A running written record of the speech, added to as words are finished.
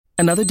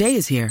Another day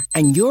is here,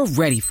 and you're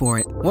ready for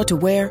it. What to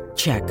wear?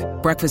 Check.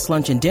 Breakfast,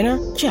 lunch, and dinner?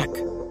 Check.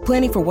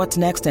 Planning for what's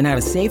next and how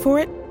to save for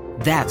it?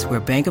 That's where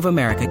Bank of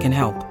America can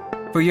help.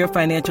 For your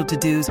financial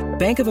to-dos,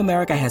 Bank of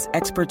America has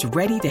experts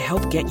ready to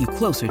help get you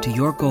closer to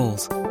your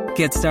goals.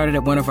 Get started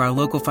at one of our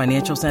local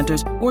financial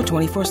centers or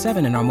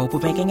 24/7 in our mobile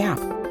banking app.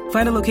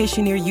 Find a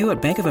location near you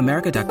at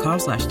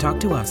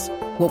bankofamerica.com/talktous.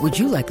 What would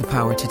you like the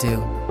power to do?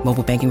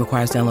 Mobile banking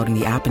requires downloading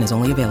the app and is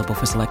only available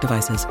for select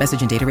devices.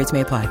 Message and data rates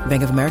may apply.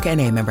 Bank of America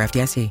N.A., member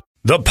FDIC.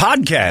 The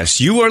podcast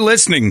you are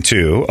listening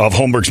to of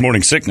Holmberg's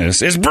Morning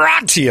Sickness is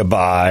brought to you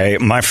by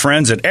my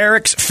friends at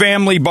Eric's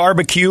Family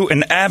Barbecue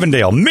in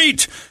Avondale.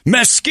 Meet,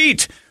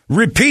 mesquite,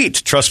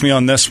 repeat. Trust me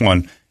on this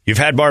one. You've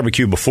had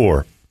barbecue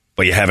before,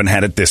 but you haven't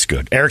had it this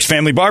good. Eric's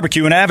Family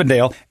Barbecue in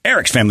Avondale,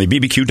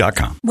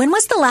 ericsfamilybbq.com. When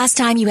was the last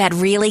time you had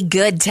really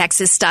good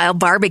Texas-style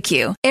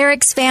barbecue?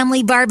 Eric's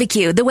Family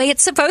Barbecue, the way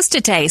it's supposed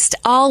to taste.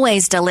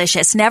 Always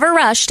delicious, never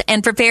rushed,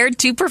 and prepared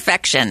to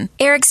perfection.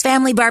 Eric's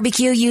Family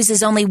Barbecue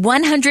uses only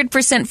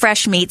 100%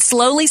 fresh meat,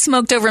 slowly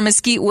smoked over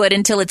mesquite wood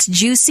until it's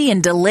juicy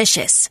and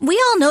delicious. We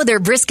all know their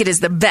brisket is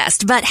the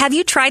best, but have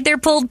you tried their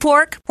pulled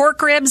pork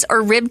ribs,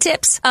 or rib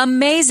tips?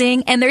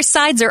 Amazing, and their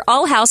sides are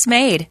all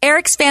house-made.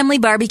 Eric's Family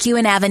Barbecue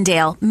in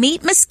Avondale.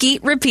 Meat,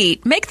 mesquite,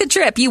 repeat. Make the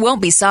trip. You won't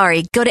be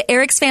sorry. Go to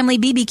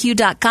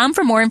ericsfamilybbq.com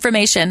for more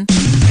information.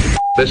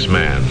 This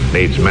man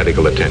needs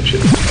medical attention.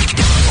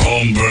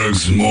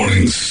 Holmberg's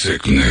Morning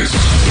Sickness.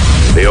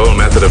 The old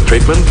method of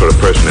treatment for a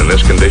person in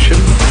this condition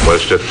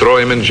was to throw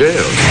him in jail.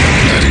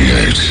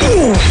 98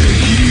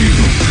 KUPD.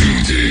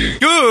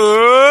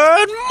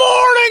 Good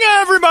morning,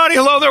 everybody.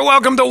 Hello there.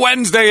 Welcome to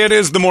Wednesday. It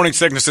is the Morning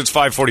Sickness. It's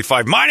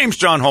 5:45. My name's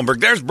John Holmberg.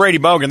 There's Brady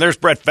Bogan. There's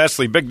Brett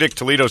Festley. Big Dick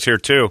Toledo's here,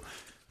 too.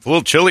 It's a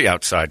little chilly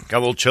outside. Got a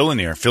little chill in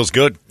the air. Feels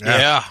good.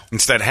 Yeah.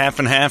 Instead half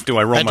and half, do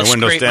I roll my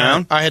windows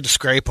down? I had to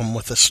scrape them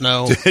with the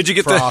snow. Did you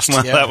get frost, that?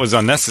 Well, yeah. that was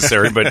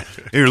unnecessary, but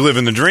you're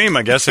living the dream,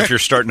 I guess, if you're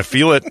starting to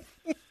feel it.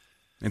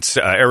 It's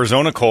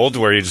Arizona cold,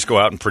 where you just go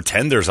out and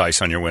pretend there's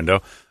ice on your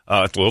window.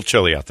 It's a little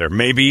chilly out there.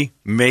 Maybe,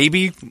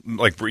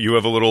 like you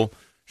have a little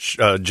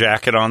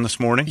jacket on this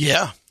morning.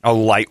 Yeah. A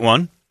light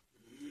one.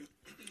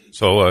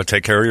 So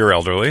take care of your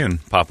elderly and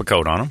pop a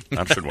coat on them.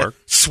 That should work.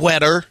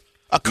 Sweater,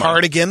 a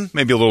cardigan.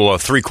 Maybe a little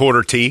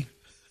three-quarter tee.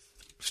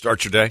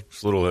 Start your day.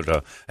 It's a little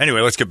bit, anyway,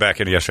 let's get back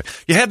into yesterday.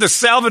 You had the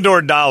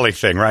Salvador Dali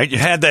thing, right? You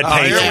had that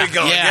painting. Here we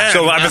go. Yeah.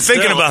 So I've been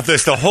thinking about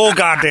this the whole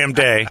goddamn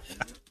day.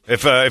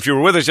 If you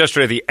were with us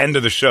yesterday at the end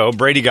of the show,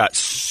 Brady got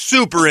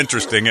super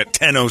interesting at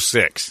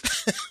 10:06.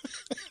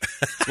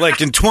 Like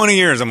in 20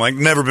 years, I'm like,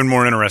 never been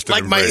more interested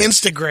Like in my Brady.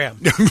 Instagram.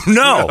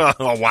 No.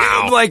 Oh,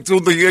 wow. Like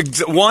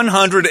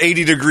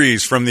 180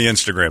 degrees from the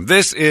Instagram.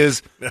 This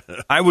is,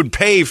 I would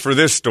pay for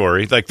this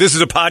story. Like, this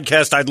is a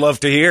podcast I'd love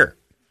to hear.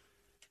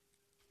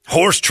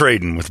 Horse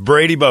trading with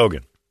Brady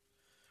Bogan.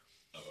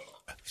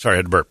 Sorry, I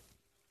had to burp.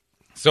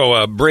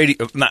 So, Brady,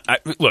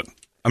 look,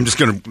 I'm just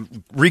going to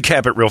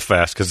recap it real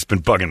fast because it's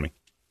been bugging me.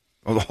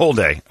 Well, the whole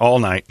day, all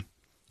night,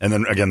 and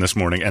then again this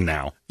morning, and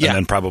now. Yeah. And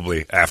then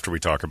probably after we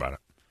talk about it.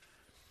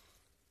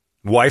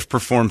 Wife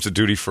performs a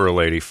duty for a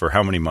lady for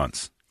how many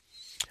months?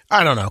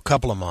 I don't know, a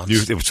couple of months.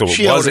 So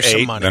She it owed was her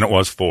some 8, money. then it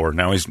was 4.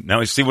 Now he's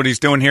see what he's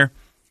doing here?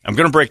 I'm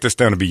going to break this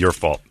down to be your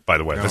fault, by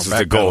the way. This is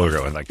the goal we're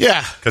going.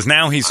 Yeah. Because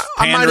now he's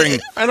pandering.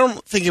 I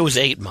don't think it was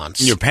 8 months.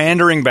 You're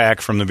pandering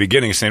back from the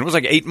beginning, saying it was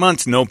like 8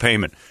 months, no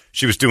payment.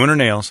 She was doing her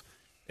nails,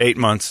 8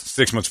 months,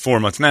 6 months, 4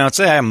 months. Now it's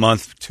a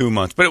month, 2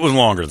 months, but it was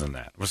longer than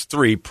that. It was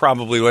 3,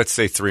 probably, let's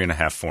say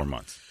 3.5, 4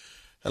 months.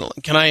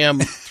 Can I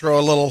throw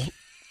a little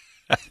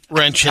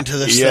wrench into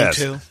this thing,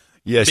 too?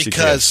 Yes,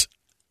 because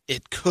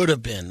it could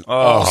have been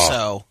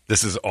also.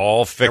 This is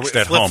all fixed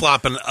at home.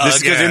 Flip-flopping This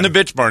is because in the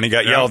bitch barn he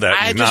got yelled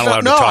at. He's not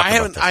allowed to talk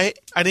about this. I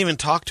didn't even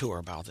talk to her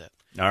about it.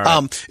 All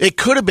right. It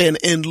could have been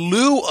in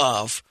lieu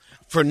of,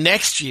 for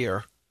next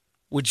year,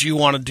 would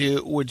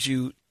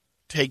you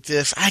take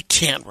this? I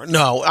can't.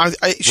 No, she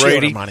owed her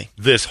Brady, money.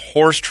 this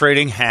horse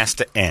trading has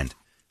to end.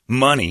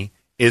 Money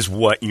is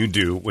what you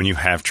do when you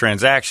have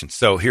transactions.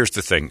 So here's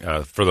the thing,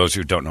 for those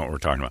who don't know what we're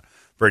talking about.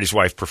 Brady's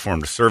wife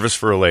performed a service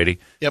for a lady.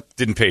 Yep.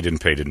 Didn't pay.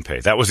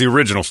 That was the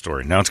original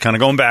story. Now it's kind of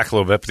going back a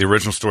little bit, but the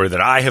original story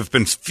that I have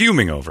been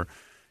fuming over.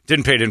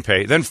 Didn't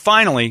pay. Then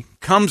finally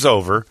comes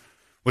over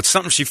with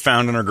something she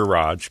found in her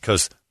garage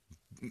because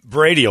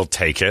Brady will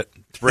take it.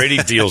 Brady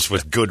deals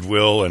with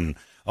Goodwill and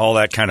all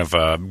that kind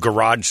of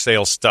garage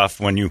sale stuff.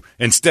 When you,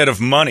 instead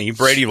of money,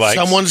 Brady likes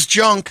someone's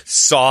junk.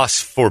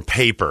 Sauce for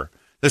paper.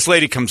 This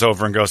lady comes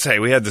over and goes, hey,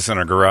 we had this in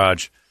our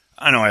garage.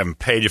 I know I haven't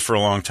paid you for a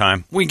long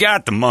time. We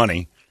got the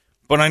money.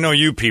 But I know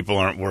you people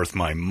aren't worth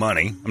my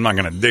money. I'm not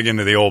going to dig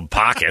into the old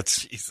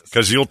pockets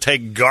because you'll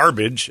take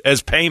garbage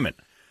as payment.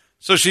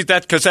 So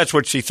because that's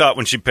what she thought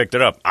when she picked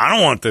it up. I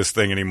don't want this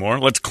thing anymore.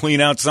 Let's clean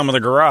out some of the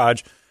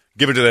garage,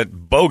 give it to that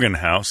Bogan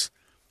house.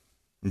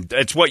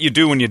 It's what you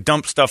do when you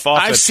dump stuff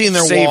off. I've seen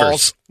their Savers.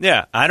 walls.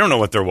 Yeah, I don't know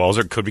what their walls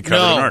are. Could be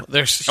covered in art.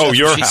 That's your what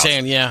house. she's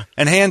saying, yeah.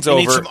 And hands You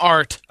over need some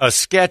art. a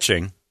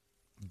sketching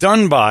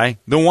done by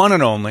the one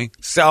and only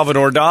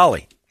Salvador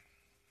Dali.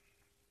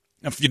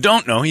 If you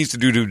don't know, he's the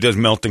dude who does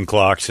melting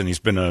clocks, and he's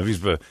got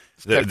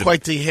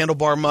quite the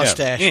handlebar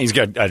mustache. Yeah, he's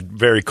got a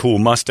very cool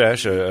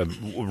mustache, a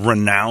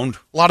renowned,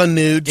 a lot of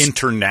nudes,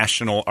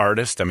 international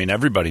artist. I mean,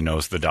 everybody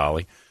knows the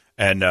Dolly,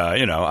 and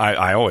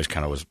I always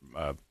kind of was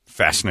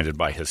fascinated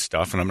by his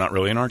stuff, and I'm not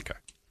really an art guy.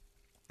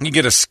 You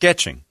get a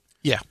sketching,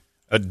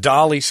 a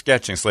Dolly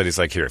sketching. This lady's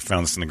like, "Here, I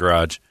found this in the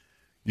garage.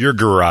 Your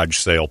garage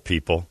sale,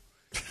 people.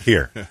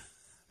 Here's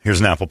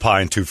an apple pie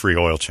and 2 free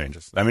oil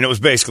changes." I mean, it was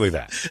basically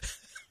that.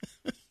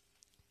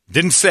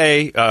 Didn't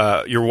say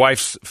your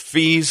wife's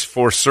fees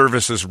for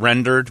services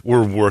rendered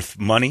were worth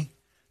money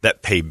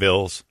that pay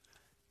bills.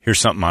 Here's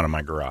something out of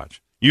my garage.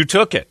 You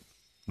took it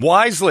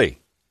wisely.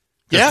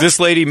 Yeah. This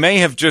lady may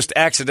have just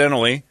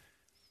accidentally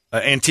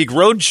Antique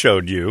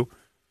Roadshowed you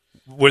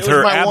with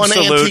her my one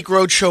Antique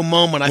Roadshow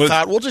moment. I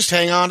thought, we'll just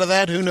hang on to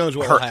that. Who knows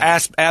what will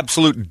happen.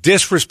 Absolute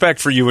disrespect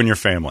for you and your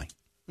family,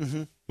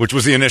 which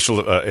was the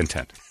initial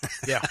intent.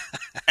 Yeah.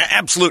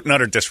 Absolute and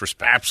utter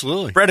disrespect.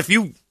 Absolutely. Brett, if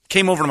you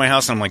came over to my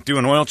house and I'm like, do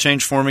an oil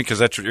change for me because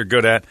that's what you're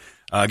good at.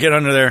 Get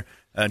under there,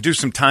 do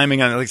some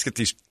timing on it. Let's get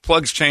these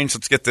plugs changed.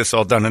 Let's get this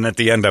all done. And at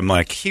the end, I'm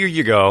like, here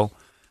you go.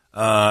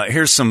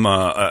 Here's some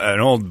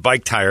an old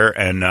bike tire,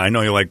 and I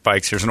know you like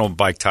bikes. Here's an old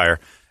bike tire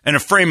and a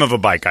frame of a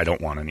bike I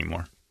don't want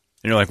anymore.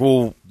 And you're like,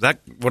 well,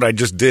 what I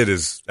just did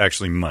is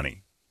actually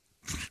money.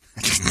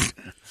 I'm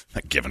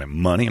not giving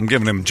him money. I'm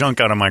giving him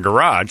junk out of my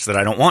garage that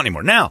I don't want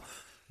anymore. Now,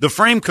 the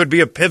frame could be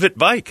a pivot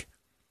bike.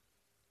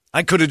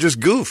 I could have just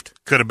goofed.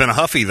 Could have been a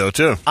Huffy, though,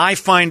 too. I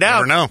find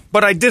out. Never know.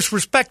 But I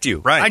disrespect you.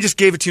 Right. I just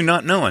gave it to you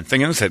not knowing.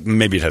 Thinking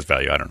maybe it has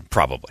value. I don't know.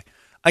 Probably.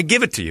 I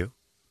give it to you.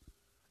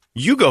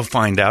 You go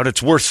find out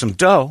it's worth some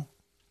dough.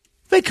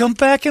 They come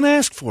back and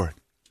ask for it.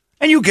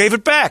 And you gave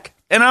it back.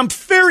 And I'm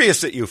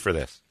furious at you for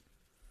this.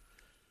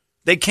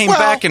 They came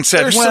back and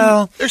said,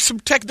 there's some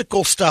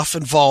technical stuff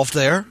involved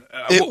there.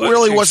 It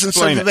really wasn't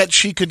something that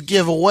she could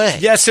give away.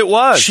 Yes, it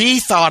was. She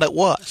thought it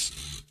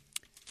was.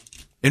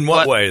 In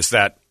what way is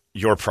that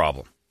your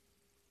problem?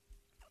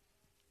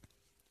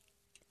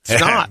 It's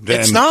not.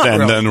 It's not. And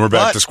really, then we're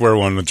back to square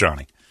one with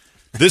Johnny.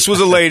 This was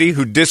a lady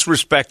who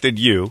disrespected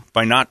you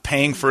by not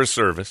paying for a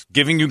service,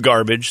 giving you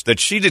garbage that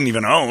she didn't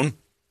even own.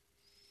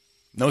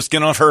 No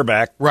skin off her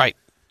back. Right.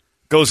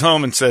 Goes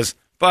home and says,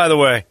 by the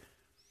way,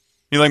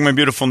 you like my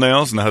beautiful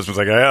nails? And the husband's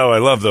like, oh, I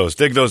love those.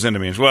 Dig those into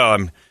me. As well,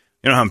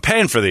 I'm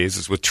paying for these.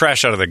 It's with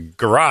trash out of the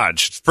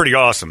garage. It's pretty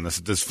awesome.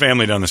 This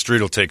family down the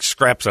street will take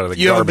scraps out of the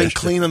garbage. You haven't been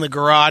cleaning the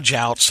garage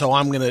out, so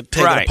I'm going to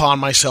take it upon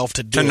myself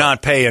to do it. To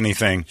not pay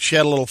anything. She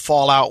had a little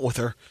fallout with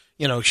her.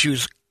 She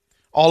was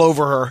all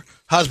over her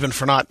husband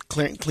for not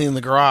cleaning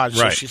the garage.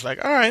 So she's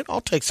like, all right, I'll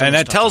take some. And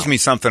that tells me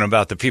something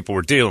about the people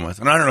we're dealing with.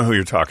 And I don't know who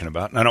you're talking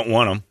about, and I don't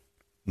want them.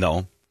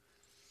 No.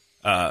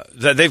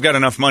 That they've got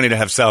enough money to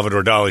have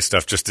Salvador Dali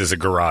stuff just as a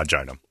garage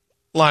item.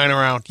 Lying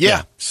around.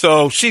 Yeah.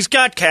 So she's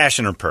got cash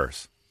in her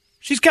purse.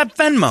 She's got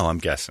Venmo, I'm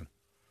guessing.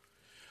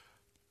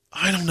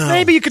 I don't know.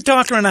 Maybe you could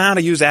talk to her on how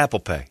to use Apple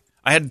Pay.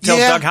 I had to tell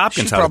Doug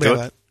Hopkins how to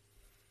do it.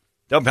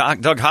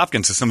 Doug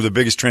Hopkins is some of the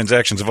biggest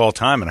transactions of all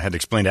time, and I had to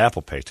explain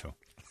Apple Pay to him.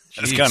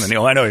 It's kind of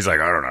I know he's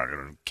like, I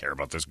don't care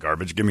about this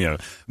garbage. Give me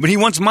but he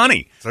wants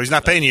money. So he's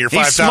not paying you your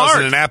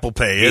 $5,000 in Apple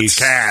Pay. It's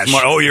cash.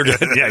 Smart. Oh, you're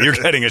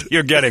getting it.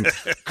 You're getting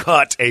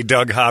cut a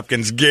Doug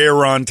Hopkins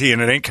guarantee,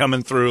 and it ain't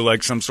coming through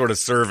like some sort of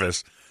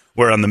service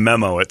where on the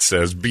memo it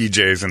says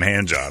BJ's and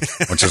hand jobs,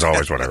 which is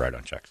always what I write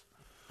on checks.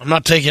 I'm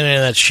not taking any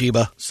of that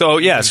Shiba.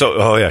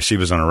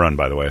 Shiba's on a run,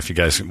 by the way, if you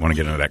guys want to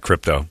get into that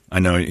crypto. I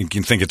know you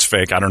can think it's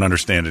fake. I don't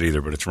understand it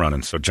either, but it's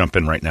running. So jump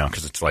in right now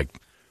because it's like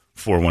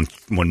 1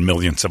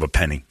 millionth of a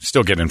penny.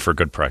 Still get in for a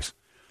good price.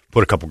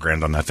 Put a couple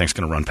grand on that thing's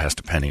going to run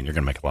past a penny and you're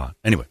going to make a lot.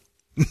 Anyway,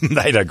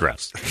 I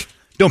digress.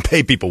 Don't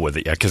pay people with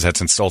it yet because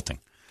that's insulting.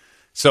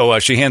 So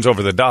she hands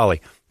over the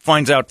dolly,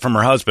 finds out from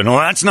her husband,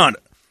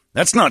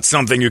 that's not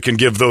something you can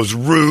give those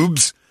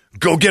rubes.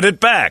 Go get it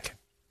back.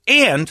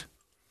 And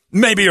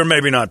maybe or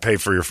maybe not pay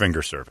for your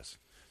finger service.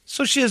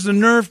 So she has the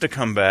nerve to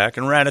come back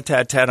and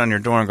rat-a-tat-tat on your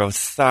door and go,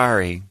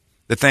 sorry,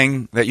 the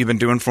thing that you've been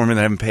doing for me that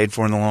I haven't paid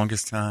for in the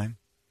longest time.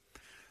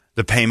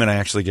 The payment I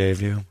actually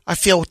gave you. I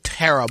feel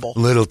terrible. A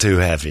little too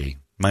heavy.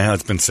 My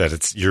husband said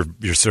your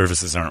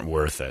services aren't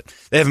worth it.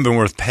 They haven't been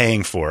worth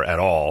paying for at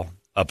all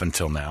up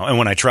until now. And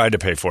when I tried to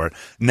pay for it,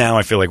 now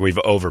I feel like we've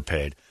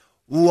overpaid.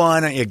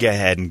 Why don't you go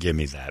ahead and give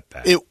me that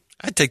back?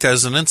 I'd take that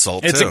as an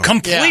insult, It's a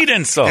complete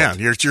insult. Yeah,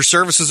 your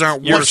services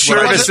aren't your worth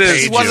what I just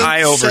paid you.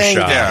 I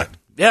overshot.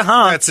 Yeah,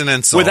 huh? That's an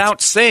insult.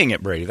 Without saying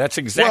it, Brady. That's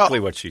exactly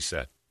what she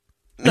said.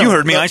 You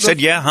heard me. I said,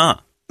 yeah, huh?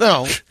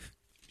 No.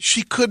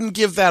 She couldn't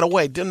give that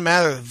away. It didn't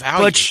matter the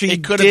value. But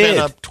it could have been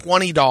a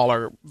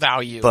 $20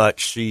 value. But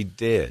she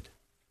did.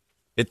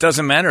 It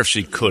doesn't matter if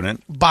she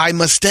couldn't. By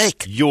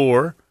mistake.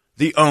 You're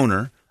the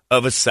owner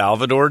of a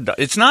Salvador.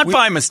 It's not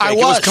by mistake. It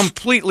was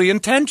completely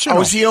intentional. I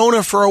was the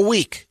owner for a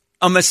week.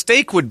 A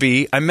mistake would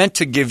be I meant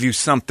to give you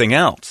something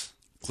else.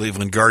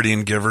 Cleveland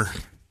Guardian giver.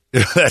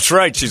 That's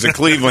right. She's a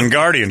Cleveland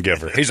Guardian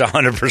giver. He's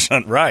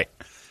 100% right.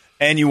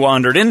 And you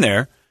wandered in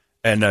there.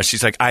 And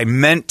she's like, I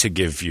meant to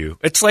give you.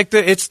 It's like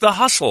it's the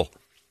hustle.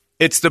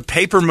 It's the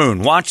Paper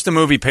Moon. Watch the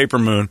movie Paper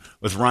Moon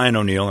with Ryan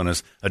O'Neal and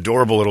his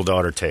adorable little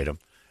daughter Tatum.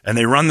 And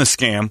they run the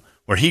scam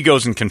where he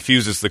goes and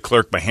confuses the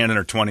clerk by handing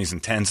her 20s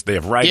and 10s they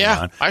have writing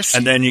on. I see.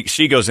 And then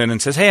she goes in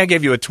and says, hey, I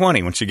gave you a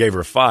 20 when she gave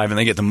her a 5, and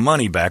they get the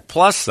money back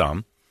plus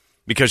some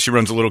because she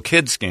runs a little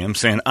kid scam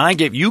saying,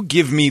 you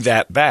give me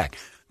that back.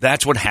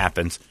 That's what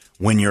happens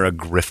when you're a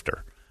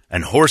grifter.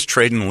 And horse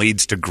trading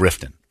leads to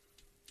grifting.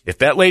 If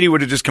that lady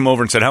would have just come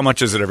over and said, how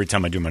much is it every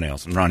time I do my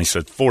nails? And Ronnie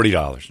said,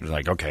 $40. He was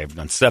like, okay, I've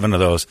done 7 of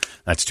those.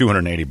 That's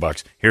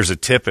 $280. Here's a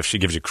tip if she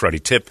gives you a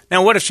cruddy tip.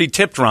 Now, what if she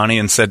tipped Ronnie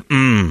and said,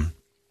 it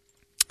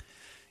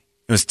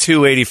was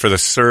 $280 for the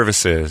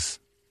services,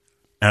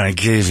 and I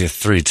gave you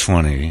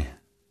 $320.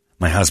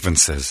 My husband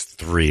says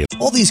 3.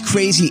 All these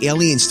crazy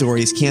alien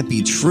stories can't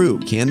be true,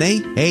 can they?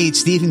 Hey, it's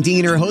Stephen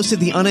Diener, host of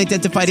the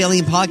Unidentified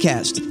Alien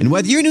Podcast. And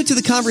whether you're new to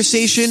the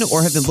conversation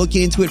or have been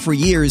looking into it for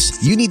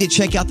years, you need to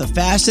check out the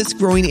fastest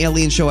growing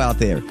alien show out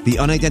there, the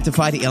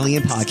Unidentified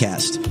Alien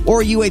Podcast,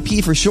 or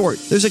UAP for short.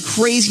 There's a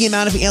crazy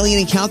amount of alien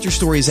encounter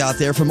stories out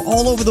there from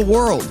all over the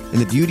world. And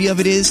the beauty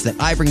of it is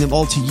that I bring them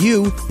all to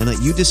you and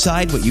let you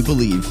decide what you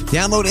believe.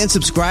 Download and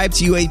subscribe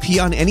to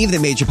UAP on any of the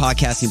major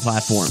podcasting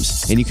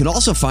platforms. And you can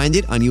also find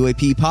it on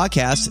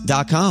UAPpodcast.com.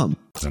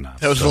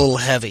 That was a little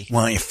heavy.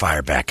 Why don't you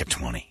fire back at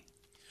 20?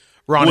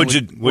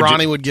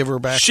 Ronnie would give her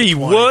back. She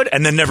 20. would,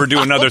 and then never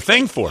do another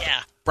thing for her.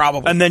 Yeah,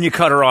 probably. And then you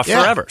cut her off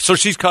forever. So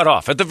she's cut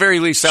off. At the very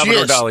least,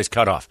 Salvador Dali's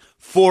cut off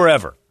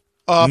forever.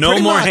 No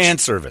pretty more much. hand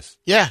service.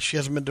 Yeah, she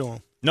hasn't been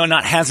doing. No,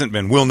 not hasn't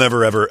been. Will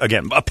never, ever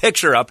again. A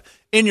picture up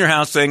in your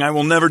house saying, I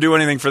will never do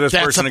anything for this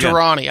That's person up again. to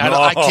Ronnie.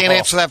 I can't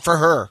answer that for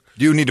her.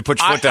 You need to put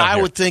your foot down I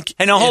here. would think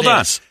Hey, no, hold it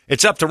on. is.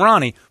 It's up to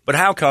Ronnie, but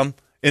how come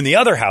in the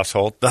other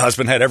household, the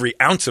husband had every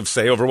ounce of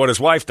say over what his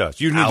wife does?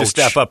 You need to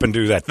step up and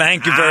do that.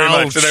 Thank you very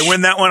much. Did I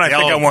win that one? I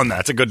think I won that.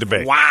 It's a good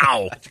debate.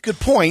 Wow. That's a good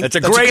point. That's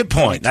a great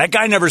point. That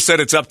guy never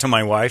said it's up to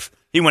my wife.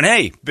 He went,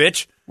 hey,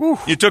 bitch,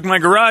 you took my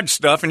garage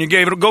stuff and you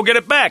gave it, go get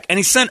it back. And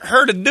he sent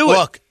her to do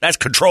it. That's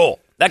control.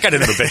 That guy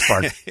didn't have a bitch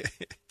party.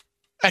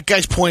 That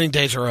guy's pointing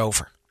days are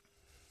over.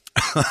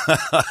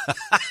 I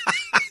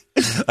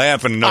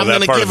happen to know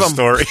that part of the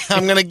story.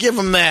 I'm going to give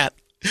him that.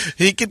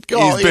 He could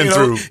call. He's been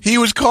through. He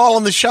was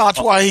calling the shots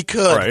while he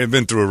could. Right, he's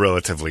been through a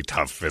relatively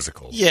tough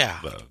physical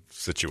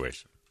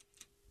situation.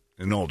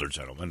 An older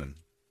gentleman, and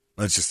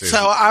let's just say. So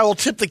I will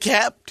tip the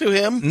cap to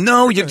him.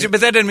 No,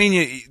 but that didn't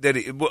mean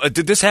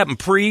did this happen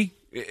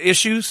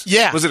pre-issues?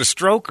 Yeah. Was it a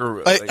stroke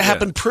or it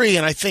happened pre?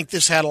 And I think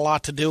this had a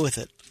lot to do with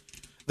it.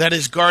 That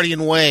is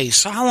guardian ways.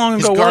 So how long ago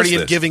His was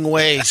guardian this? giving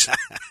ways.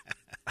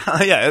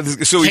 Yeah,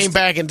 so Came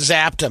back and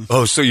zapped him.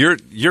 Oh, so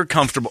you're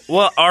comfortable.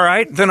 Well, all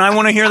right, then I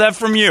want to hear that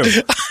from you.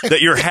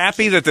 That you're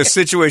happy that the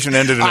situation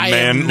ended in a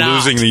man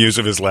losing the use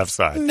of his left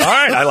side. No. All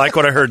right, I like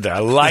what I heard there. I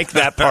like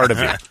that part of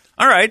you.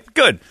 All right,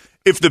 good.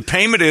 If the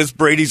payment is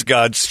Brady's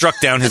God struck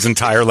down his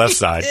entire left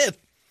side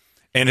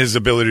and his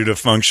ability to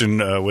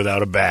function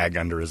without a bag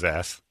under his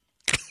ass,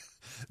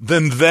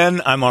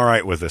 then I'm all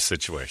right with this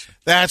situation.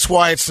 That's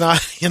why it's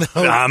not,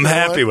 I'm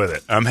happy with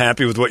it. I'm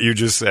happy with what you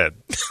just said.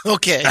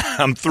 Okay.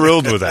 I'm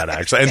thrilled with that,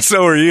 actually. And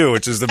so are you,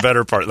 which is the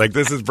better part. Like,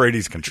 this is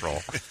Brady's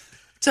control.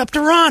 It's up to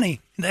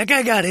Ronnie. That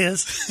guy got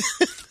his.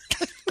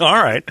 All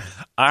right.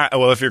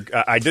 Well, if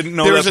I didn't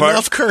know There's that part.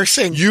 enough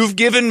cursing. You've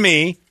given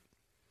me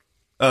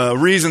a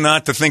reason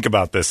not to think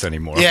about this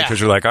anymore. Yeah.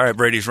 Because you're like, all right,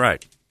 Brady's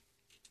right.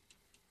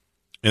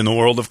 In the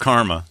world of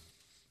karma,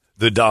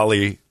 the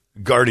Dolly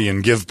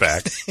Guardian give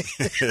back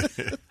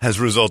has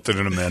resulted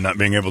in a man not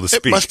being able to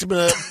speak. It must have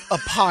been a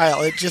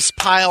pile. It just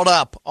piled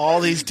up.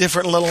 All these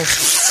different little.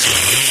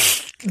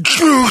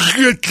 Go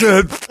get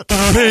that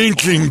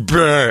painting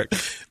back.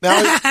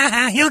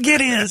 Now he'll get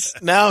his.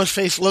 Now his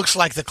face looks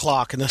like the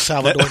clock in the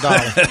Salvador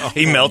Dali.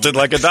 He melted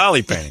like a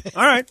Dali painting.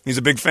 All right. He's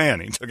a big fan.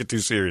 He took it too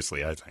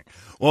seriously, I think.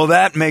 Well,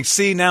 that makes,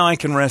 now I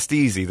can rest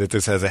easy that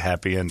this has a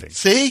happy ending.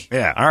 See?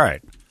 Yeah, all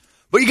right.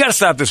 But you got to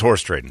stop this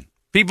horse trading.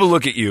 People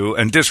look at you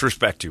and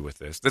disrespect you with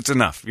this. That's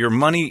enough. Your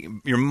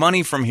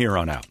money from here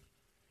on out.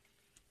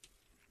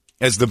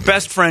 As the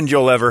best friend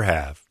you'll ever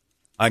have,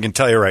 I can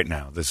tell you right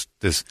now, this.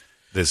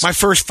 My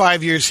first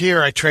 5 years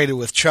here, I traded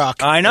with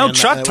Chuck. I know.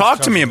 Chuck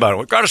talked to me about it.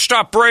 We've got to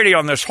stop Brady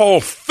on this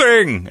whole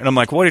thing. And I'm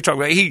like, what are you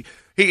talking about?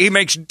 He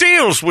makes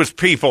deals with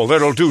people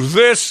that'll do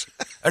this,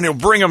 and he'll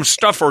bring them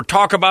stuff or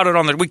talk about it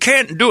on the. We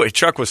can't do it.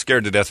 Chuck was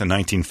scared to death in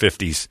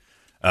 1950s.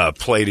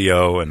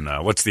 Play-Doh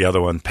and what's the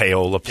other one?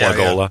 Payola,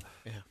 Plugola.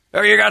 Yeah.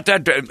 Oh, you got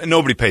that.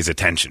 Nobody pays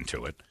attention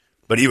to it.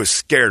 But he was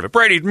scared of it.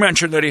 Brady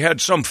mentioned that he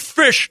had some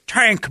fish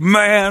tank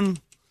man.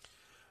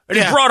 And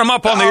he brought him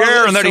up on the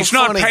air and that he's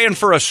not paying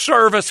for a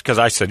service. Because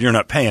I said, you're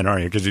not paying, are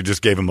you? Because you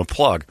just gave him a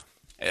plug.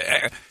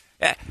 And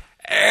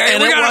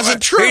it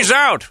wasn't true. He's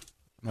out.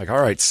 I'm like,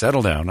 all right,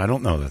 settle down. I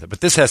don't know that.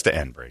 But this has to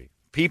end, Brady.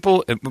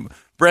 People,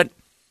 Brett,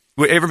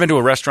 ever been to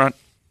a restaurant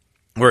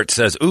where it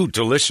says, ooh,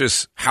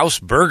 delicious house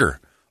burger,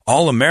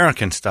 all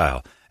American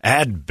style,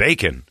 add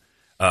bacon,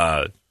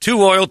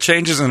 2 oil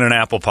changes and an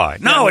apple pie?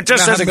 No, it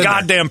just says a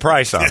goddamn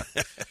price on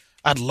it.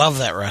 I'd love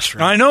that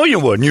restaurant. I know you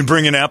would. And you'd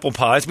bring in apple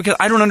pies because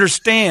I don't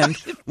understand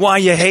why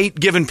you hate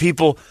giving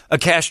people a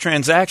cash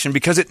transaction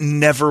because it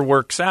never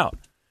works out.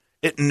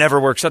 It never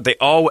works out.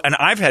 And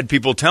I've had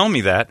people tell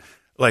me that,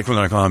 like when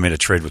they're like, "Oh, I made a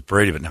trade with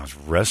Brady, but now his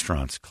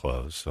restaurant's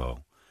closed." So,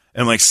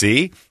 and I'm like,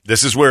 "See,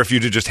 this is where if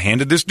you'd have just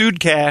handed this dude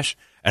cash,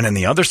 and on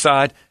the other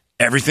side,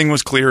 everything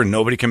was clear and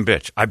nobody can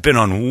bitch." I've been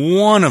on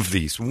one of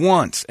these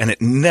once, and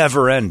it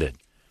never ended.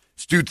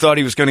 This dude thought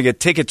he was going to get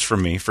tickets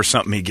from me for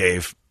something he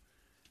gave.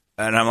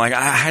 And I'm like,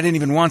 I didn't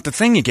even want the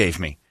thing you gave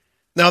me.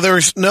 Now,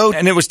 there's no...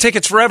 And it was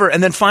tickets forever.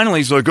 And then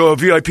finally he's like, "Oh,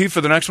 VIP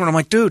for the next one." I'm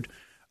like, "Dude,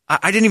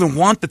 I didn't even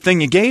want the thing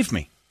you gave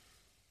me.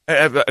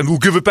 We'll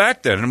give it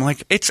back then." And I'm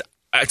like, it's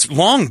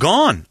long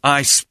gone.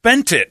 I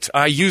spent it.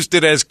 I used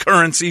it as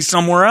currency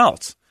somewhere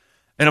else.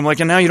 And I'm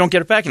like, and now you don't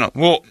get it back. You know,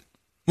 well,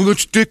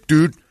 that's dick,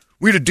 dude.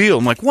 We had a deal.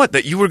 I'm like, what?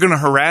 That you were going to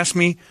harass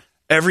me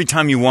every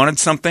time you wanted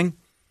something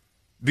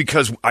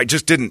because I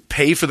just didn't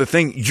pay for the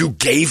thing you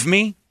gave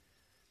me?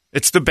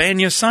 It's the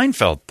Banya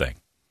Seinfeld thing.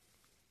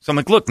 So I'm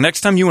like, look,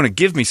 next time you want to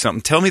give me something,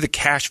 tell me the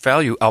cash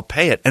value. I'll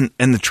pay it. And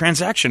the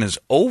transaction is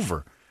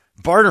over.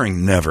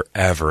 Bartering never,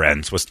 ever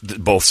ends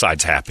with both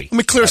sides happy. Let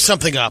me clear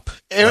something up.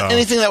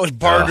 Anything that was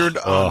bartered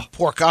on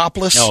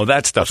Porkopolis. No,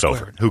 that stuff's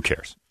over. Who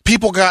cares?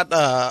 People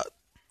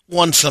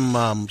won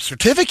some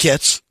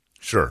certificates.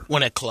 Sure.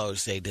 When it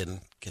closed, they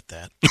didn't get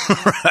that.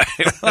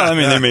 Right. Well, I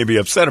mean, they may be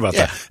upset about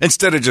that.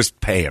 Instead of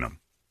just paying them.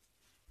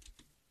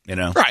 You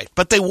know? Right.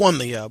 But they won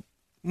the... it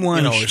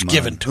was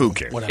given to who them,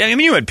 cares? whatever. Yeah, I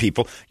mean, you had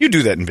people. You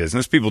do that in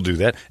business. People do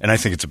that, and I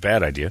think it's a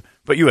bad idea.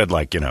 But you had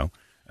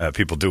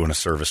people doing a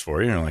service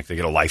for you. Like they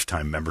get a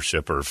lifetime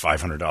membership or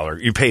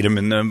 $500. You paid them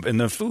in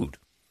the food.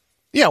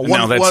 Yeah,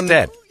 now that's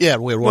dead. Yeah,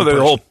 we had one. Well,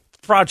 the whole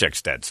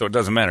project's dead, so it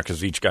doesn't matter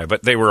because each guy.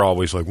 But they were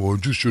always like, "Well, I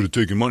just should have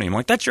taken money." I'm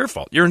like, "That's your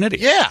fault. You're an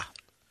idiot." Yeah,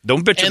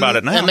 don't bitch about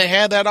it now. And they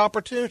had that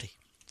opportunity.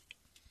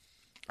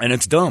 And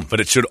it's dumb,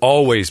 but it should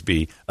always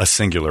be a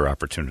singular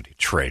opportunity.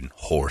 Trading,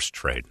 horse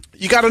trading.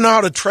 You got to know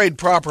how to trade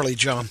properly,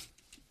 John.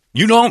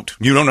 You don't.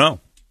 You don't know.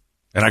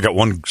 And I got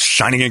one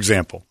shining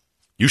example.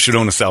 You should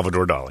own a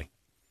Salvador Dali.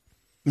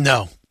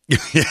 No.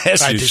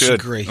 Yes, I you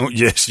disagree. should. Oh,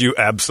 yes, you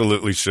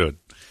absolutely should.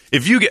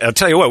 I'll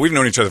tell you what, we've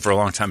known each other for a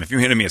long time. If you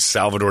handed me a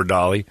Salvador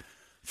Dali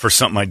for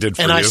something I did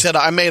for you. And I said,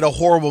 I made a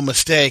horrible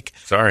mistake.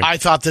 Sorry. I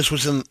thought this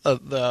was in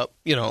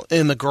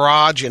the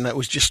garage and it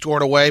was just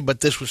stored away, but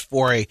this was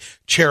for a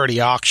charity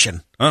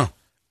auction. Oh.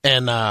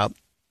 And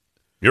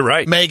you're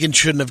right. Megan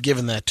shouldn't have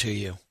given that to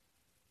you.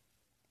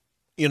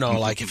 You know,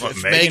 like if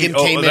Megan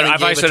came in and if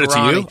gave I said it to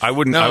Ronnie, you, I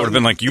wouldn't. I would have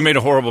been like, "You made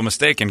a horrible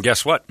mistake, and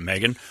guess what,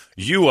 Megan?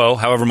 You owe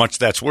however much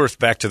that's worth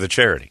back to the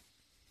charity."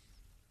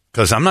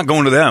 Because I'm not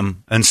going to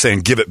them and saying,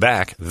 "Give it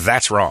back."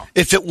 That's wrong.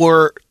 If it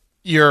were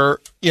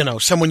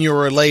someone you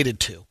were related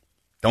to,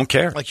 don't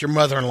care. like your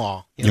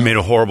mother-in-law, you made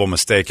a horrible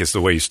mistake. Is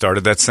the way you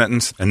started that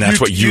sentence, and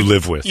that's what you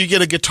live with. You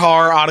get a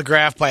guitar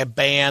autographed by a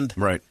band,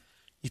 right?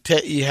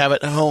 You have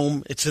it at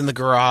home. It's in the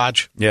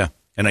garage. Yeah.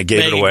 And I gave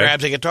Megan it away.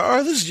 Grabs a guitar.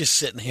 Oh, this is just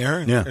sitting here.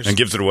 And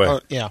gives it away.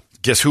 Yeah.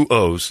 Guess who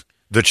owes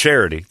the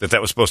charity that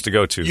was supposed to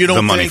go to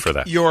the money for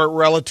that? Your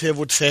relative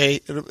would say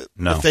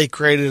no. If they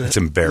created it. It's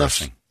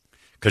embarrassing.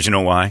 Because you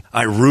know why?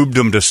 I rubed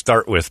them to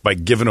start with by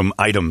giving them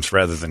items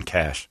rather than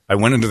cash. I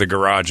went into the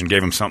garage and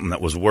gave them something that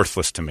was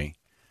worthless to me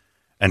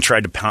and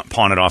tried to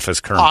pawn it off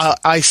as currency.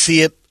 I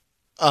see it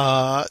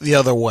the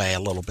other way a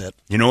little bit.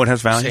 You know what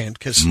has value?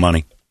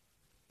 Money.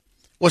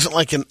 Wasn't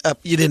like you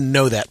didn't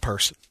know that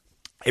person.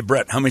 Hey,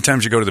 Brett, how many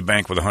times you go to the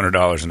bank with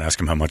 $100 and ask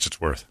them how much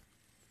it's worth?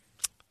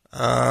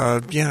 Yeah.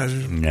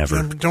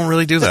 Never. Don't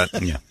really do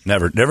that. Yeah,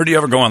 never. Never do you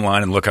ever go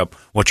online and look up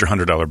what your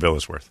 $100 bill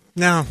is worth.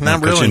 No, not really.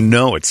 Because you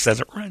know it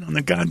says it right on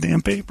the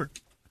goddamn paper.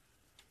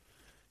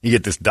 You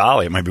get this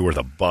Dolly, it might be worth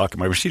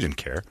 $1. She didn't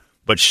care.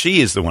 But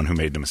she is the one who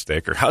made the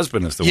mistake. Her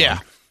husband is the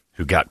one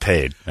who got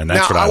paid. And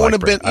that's what I like,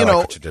 Brett. I like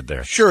what you did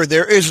there. Sure,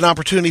 there is an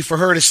opportunity for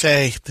her to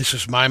say, "This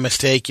was my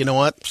mistake. You know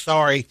what?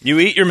 Sorry." You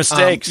eat your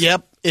mistakes.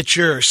 Yep, it's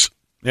yours.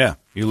 Yeah,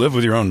 you live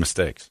with your own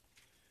mistakes.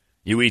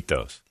 You eat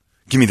those.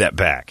 Give me that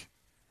back.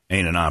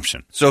 Ain't an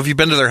option. So have you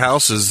been to their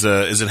house? Is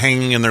it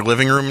hanging in their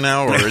living room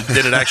now, or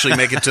did it actually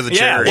make it to the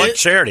charity? What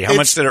charity? How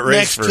much did it raise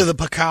next for? to the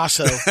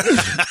Picasso.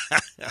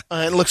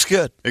 It looks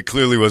good. It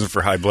clearly wasn't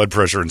for high blood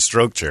pressure and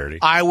stroke charity.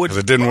 I would. 'cause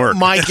it didn't work.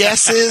 My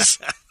guess is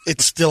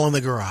it's still in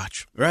the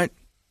garage. Right.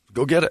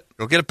 Go get it.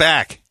 Go get it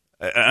back.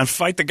 And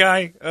fight the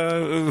guy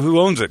who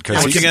owns it.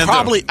 I could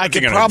probably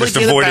just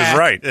get avoid it back. his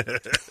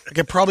right. I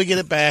could probably get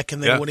it back,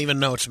 and they wouldn't even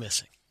know it's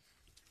missing.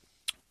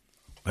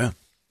 Well,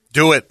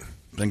 do it.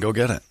 Then go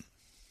get it.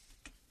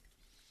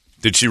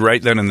 Did she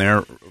write then and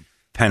there,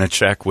 pen a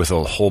check with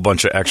a whole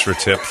bunch of extra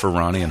tip for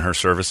Ronnie and her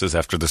services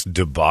after this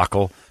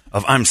debacle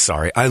of, I'm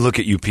sorry, I look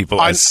at you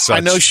people as such I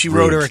know she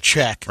wrote her a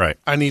check. Right.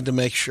 I need to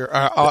make sure.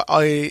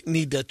 I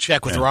need to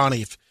check with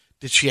Ronnie.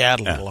 Did she add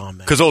a little on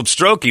there? Because old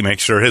Strokey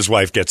makes sure his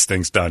wife gets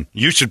things done.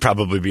 You should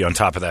probably be on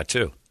top of that,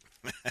 too.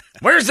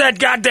 Where's that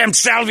goddamn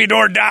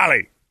Salvador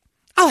Dali?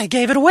 Oh, I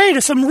gave it away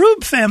to some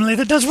Rube family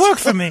that does work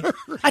for me.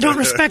 I don't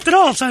respect it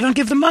all, so I don't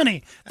give them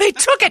money. They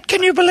took it.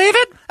 Can you believe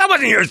it? That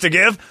wasn't yours to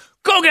give.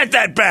 Go get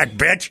that back,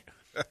 bitch.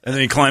 And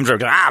then he climbs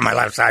over. My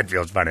left side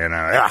feels funny. And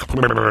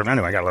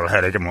anyway, I got a little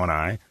headache in one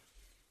eye.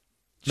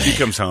 She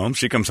comes home.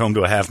 She comes home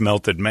to a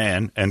half-melted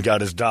man and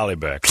got his dolly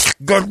back.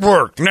 Good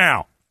work.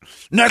 Now,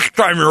 next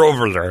time you're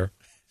over there.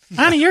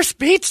 Honey, your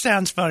speech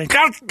sounds funny.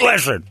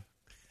 Listen.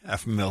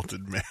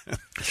 Half-melted man.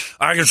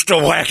 I can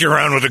still whack you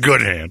around with a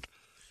good hand.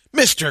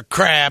 Mr.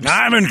 Krabs.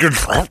 I'm in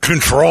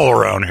control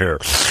around here.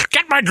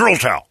 Get my drill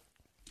towel.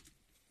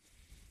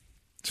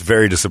 It's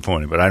very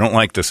disappointing, but I don't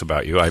like this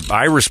about you.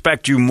 I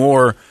respect you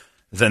more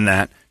than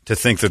that to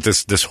think that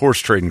this horse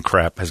trading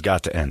crap has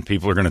got to end.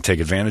 People are going to take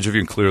advantage of you,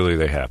 and clearly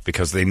they have,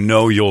 because they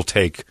know you'll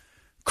take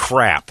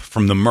crap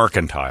from the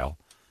mercantile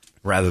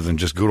rather than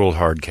just good old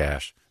hard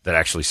cash that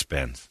actually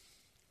spends.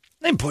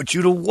 They put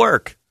you to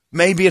work.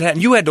 Maybe it had.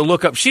 You had to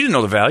look up. She didn't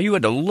know the value. You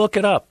had to look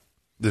it up.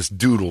 This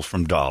doodle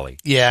from Dolly.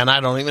 Yeah, and I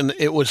don't even.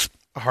 It was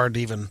hard to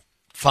even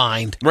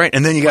find. Right,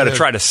 and then you got to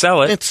try to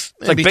sell it. It's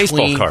like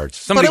baseball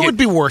cards. But it would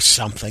be worth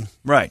something.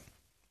 Right.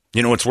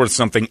 You know what's worth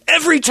something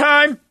every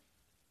time?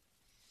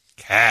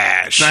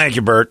 Cash. Thank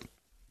you, Bert.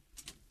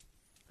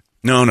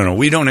 No.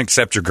 We don't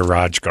accept your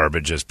garage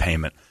garbage as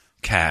payment.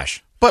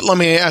 Cash. But let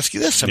me ask you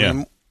this. I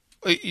mean,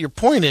 your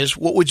point is,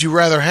 what would you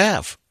rather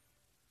have?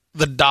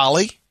 The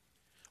dolly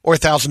or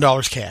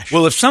 $1,000 cash?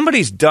 Well, if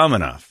somebody's dumb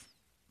enough,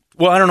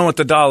 I don't know what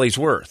the dolly's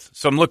worth.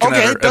 So I'm looking at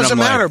her. Okay, it doesn't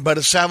matter, like, but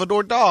a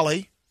Salvador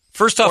dolly.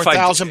 First off,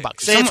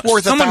 $1,000. Say it's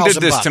worth $1,000. Someone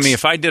did this to me.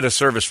 If I did a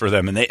service for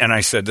them, and I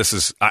said, "This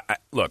is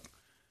look."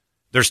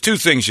 There's two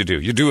things you do.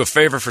 You do a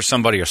favor for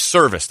somebody, a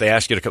service. They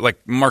ask you to,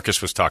 like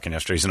Marcus was talking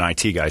yesterday. He's an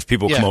IT guy.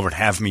 People come over and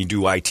have me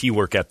do IT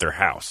work at their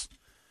house.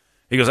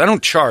 He goes, I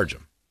don't charge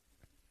them.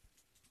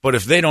 But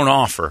if they don't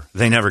offer,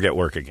 they never get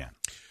work again.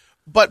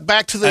 But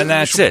back to the And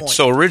that's initial it. point.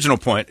 So original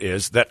point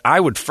is that I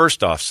would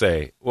first off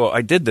say, well,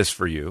 I did this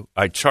for you.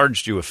 I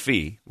charged you a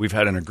fee. We've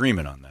had an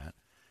agreement on that.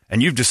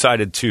 And you've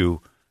decided to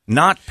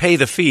not pay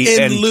the fee.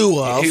 In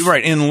lieu of.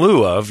 Right, in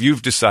lieu of,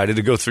 you've decided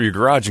to go through your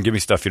garage and give me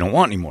stuff you don't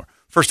want anymore.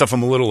 First off,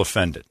 I'm a little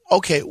offended.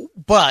 Okay,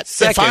 but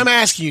Second, if I'm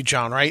asking you,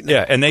 John, right?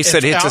 Yeah, and they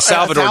said it's a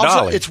Salvador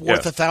dolly. It's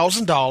worth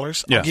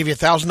 $1,000. Yeah. I'll give you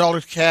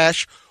 $1,000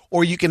 cash,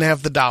 or you can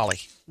have the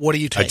dolly. What do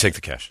you take? I'd take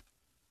the cash.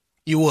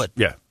 You would?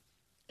 Yeah.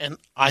 And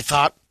I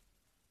thought.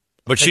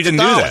 But she didn't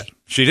do that.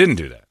 She didn't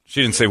do that.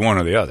 She didn't say one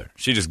or the other.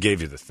 She just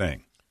gave you the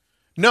thing.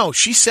 No,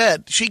 she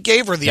said she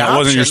gave her the option. That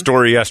wasn't your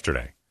story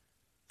yesterday.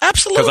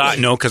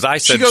 Absolutely. Because I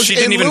said she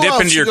didn't even dip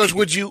into your. She goes,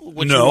 would you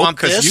want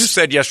because this? you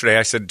said yesterday.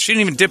 I said she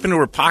didn't even dip into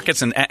her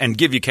pockets and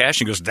give you cash.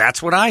 She goes,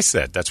 "That's what I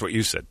said. That's what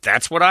you said.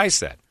 That's what I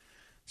said."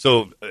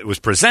 So it was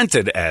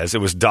presented as it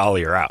was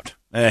dolly or out.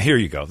 Here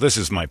you go. This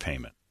is my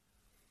payment.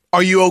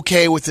 Are you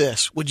okay with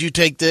this? Would you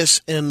take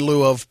this in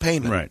lieu of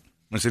payment? Right.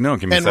 I said, no,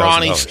 give me $1,000. And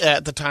Ronnie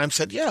at the time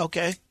said, yeah,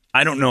 okay.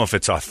 I don't know if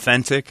it's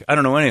authentic. I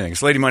don't know anything.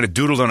 This lady might have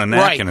doodled on a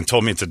napkin and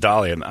told me it's a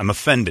dolly, and I'm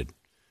offended.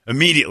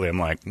 Immediately, I'm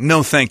like,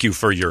 no, thank you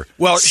for your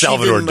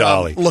Salvador she didn't,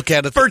 Dali. Look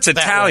at it. Bert's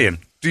Italian.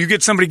 Do you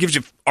get somebody who gives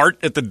you art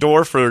at the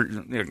door for?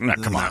 No,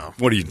 come on.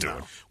 What are you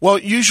doing? Well,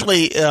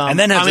 usually, and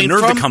then has the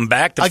nerve to come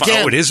back to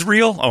find, it is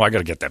real. Oh, I got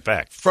to get that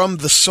back from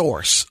the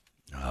source.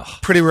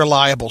 Pretty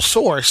reliable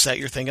source that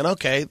you're thinking,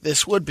 okay,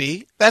 that's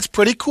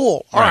pretty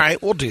cool. All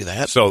right, we'll do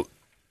that. So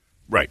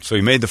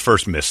you made the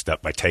first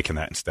misstep by taking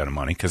that instead of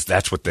money, because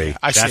that's what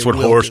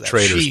horse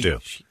traders do.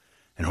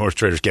 And horse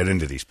traders get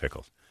into these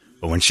pickles.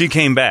 But when she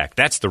came back,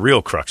 that's the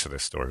real crux of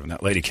this story. When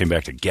that lady came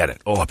back to get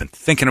it. Oh, I've been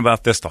thinking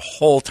about this the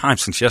whole time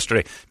since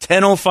yesterday.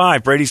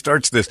 10:05, Brady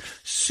starts this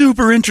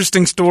super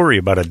interesting story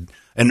about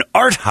an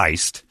art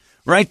heist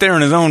right there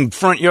in his own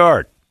front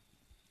yard.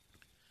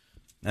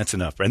 That's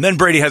enough. And then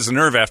Brady has the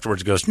nerve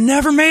afterwards, goes,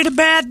 never made a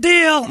bad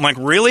deal. I'm like,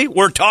 really?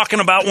 We're talking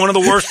about one of the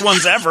worst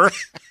ones ever.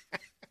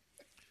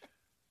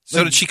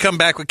 So did she come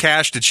back with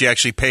cash? Did she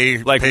actually pay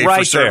right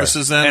for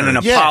services there. then? And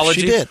an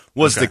apology? She did.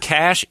 Was the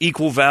cash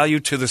equal value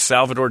to the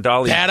Salvador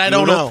Dali? That I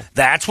don't know.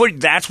 That's where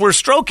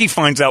Strokey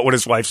finds out what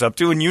his wife's up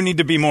to, and you need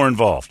to be more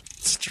involved.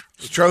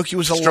 Strokey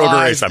was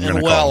alive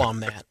and well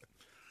on that.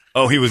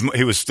 Oh, he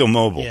was still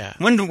mobile. Yeah.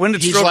 When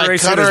did He's Strokey like,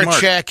 set cut his her mark?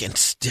 a check and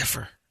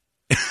stiffer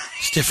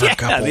a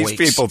couple these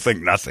weeks. people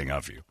think nothing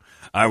of you.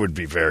 I would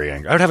be very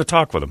angry. I would have a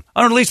talk with them.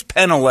 I would at least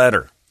pen a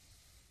letter.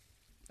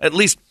 At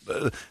least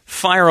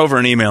fire over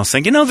an email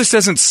saying, this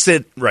doesn't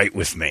sit right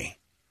with me.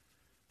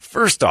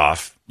 First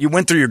off, you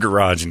went through your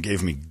garage and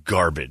gave me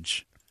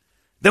garbage.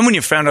 Then when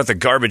you found out the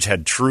garbage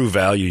had true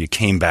value, you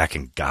came back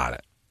and got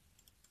it.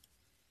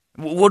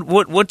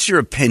 What's your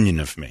opinion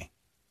of me?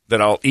 That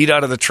I'll eat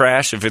out of the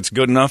trash if it's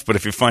good enough, but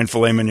if you find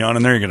filet mignon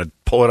in there, you're going to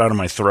pull it out of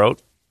my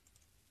throat?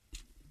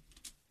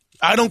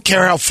 I don't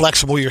care how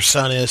flexible your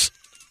son is.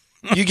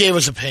 You gave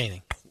us a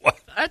painting. What?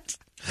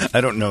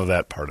 I don't know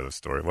that part of the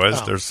story. Why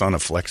is their son a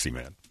flexi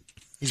man?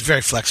 He's a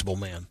very flexible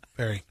man.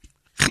 Very.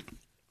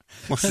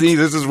 See,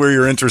 this is where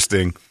you're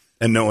interesting,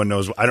 and no one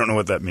knows. I don't know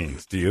what that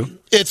means. Do you?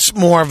 It's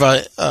more of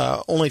a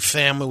only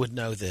family would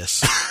know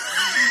this.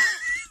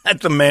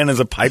 That the man is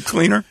a pipe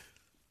cleaner?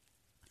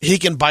 He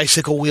can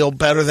bicycle wheel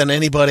better than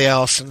anybody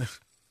else.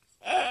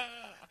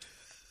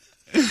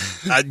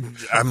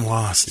 I'm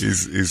lost.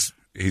 He's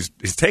he's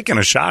taking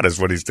a shot is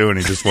what he's doing.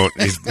 He just won't.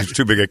 He's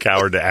too big a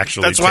coward to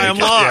actually. That's why I'm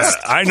lost.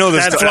 Yeah, I know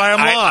this. That's why I'm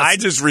lost. I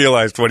just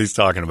realized what he's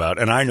talking about,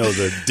 and I know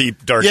the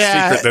deep dark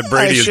secret that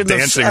Brady is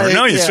dancing.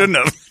 No, you shouldn't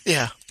have.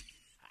 Yeah.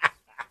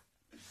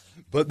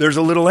 But there's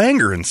a little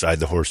anger inside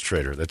the horse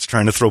trader that's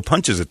trying to throw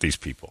punches at these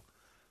people.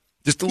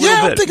 Just a little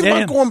bit. I'm thinking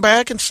about going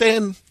back and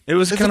saying, it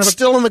was if kind it's of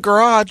still in the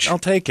garage, I'll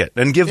take it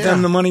and give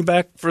them the money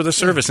back for the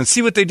service and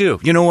see what they do.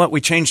 You know what?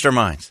 We changed our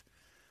minds.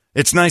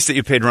 It's nice that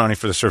you paid Ronnie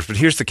for the service, but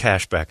here's the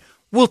cash back.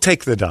 We'll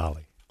take the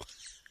dolly.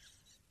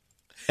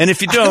 And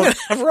if you don't,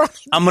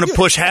 I'm going to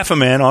push half a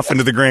man off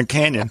into the Grand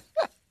Canyon,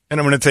 and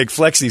I'm going to take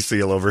Flexi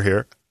Seal over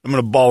here. I'm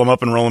going to ball him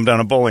up and roll him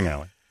down a bowling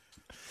alley.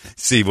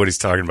 See, what he's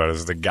talking about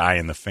is the guy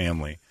in the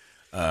family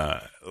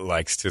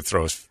likes to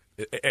throw his...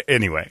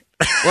 Anyway.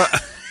 Well,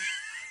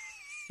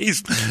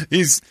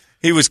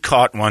 he was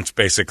caught once,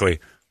 basically,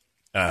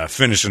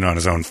 finishing on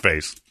his own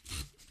face.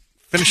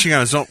 Finishing on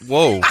his own...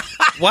 Whoa.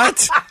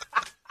 What?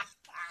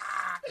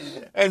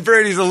 And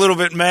Brady's a little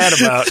bit mad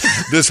about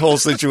this whole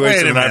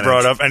situation that I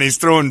brought up, and he's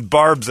throwing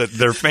barbs at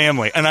their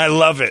family, and I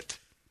love it.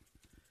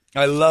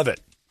 I love it.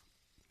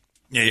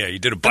 Yeah, you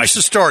did a bicycle. Finish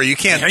the story. You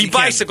can't... He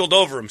bicycled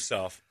over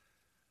himself.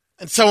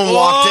 And someone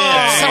walked in.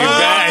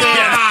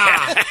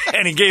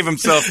 And he gave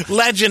himself...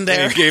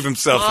 Legendary. He gave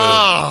himself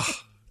what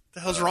the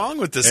hell's wrong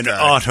with this guy? An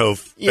auto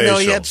facial. You know,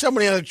 he had so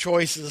many other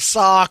choices. A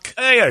sock.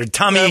 Hey,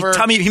 tummy.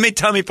 He made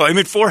tummy puddles. He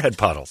made forehead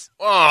puddles.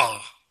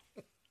 Oh.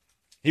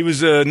 He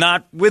was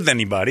not with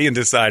anybody and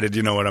decided,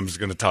 you know what, I'm just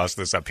going to toss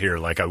this up here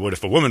like I would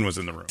if a woman was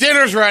in the room.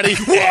 Dinner's ready.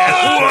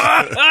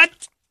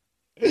 What?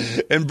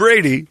 And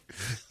Brady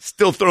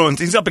still throwing.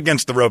 He's up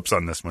against the ropes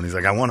on this one. He's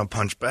like, I want to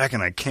punch back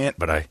and I can't,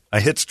 but I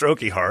hit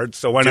Strokey hard,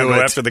 so why not go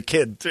after the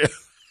kid too?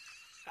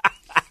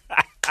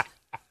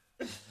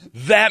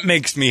 That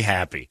makes me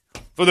happy.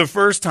 For the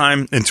first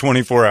time in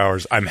 24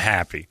 hours, I'm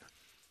happy.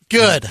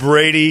 Good.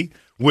 Brady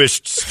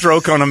wished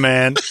stroke on a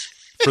man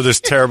for this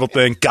terrible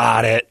thing.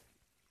 Got it.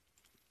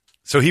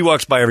 So he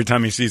walks by every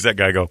time he sees that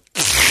guy go,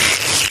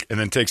 and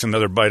then takes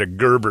another bite of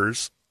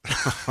Gerber's.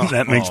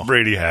 That makes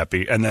Brady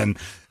happy. And then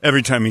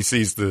every time he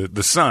sees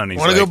the sun, he's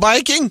want to go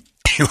biking?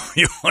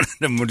 You want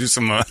to do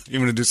some? You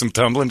want to do some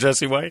tumbling,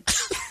 Jesse White?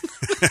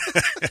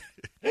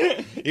 You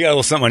got a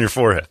little something on your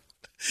forehead.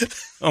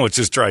 Oh, it's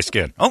just dry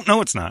skin. Oh no,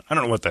 it's not. I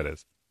don't know what that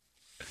is.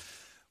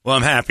 Well,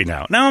 I'm happy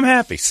now. Now I'm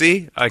happy.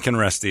 See, I can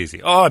rest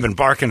easy. Oh, I've been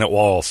barking at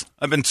walls.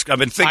 I've been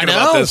thinking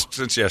about this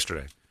since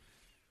yesterday.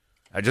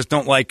 I just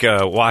don't like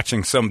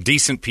watching some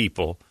decent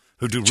people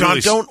who do. John,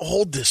 really don't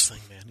hold this thing,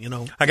 man. You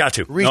know, I got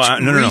to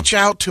reach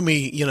out to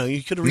me. You know,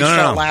 you could have reached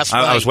out last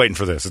night. I was waiting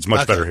for this. It's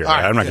much better here.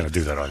 Right, I'm not going to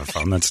do that on the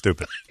phone. That's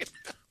stupid.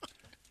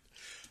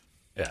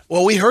 Yeah.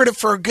 Well, we heard it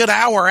for a good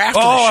hour after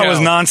the show. I was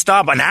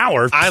nonstop. An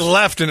hour. I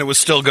left and it was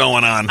still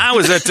going on. I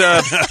was at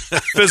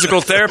physical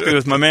therapy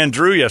with my man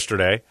Drew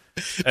yesterday.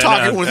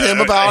 Talking with him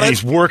about it.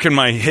 He's working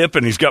my hip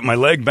and he's got my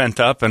leg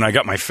bent up and I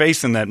got my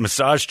face in that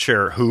massage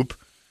chair hoop.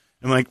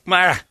 I'm like,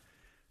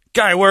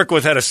 guy I work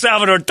with had a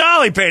Salvador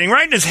Dali painting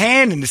right in his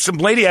hand, and some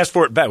lady asked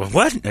for it back.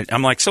 What?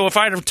 I'm like, so if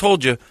I'd have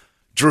told you,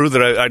 Drew,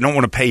 that I don't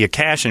want to pay you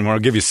cash anymore, I'll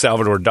give you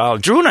Salvador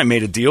Dali. Drew and I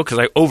made a deal because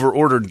I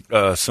over-ordered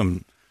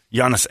some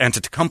Giannis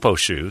Antetokounmpo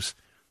shoes,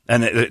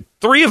 and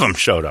 3 of them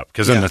showed up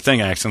because in the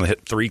thing I accidentally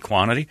hit 3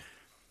 quantity,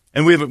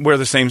 and we're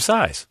the same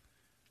size.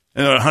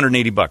 And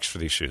 $180 for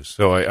these shoes.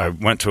 So I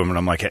went to him, and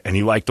I'm like, and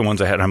he liked the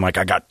ones I had. And I'm like,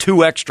 I got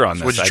 2 extra on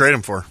this. What'd you trade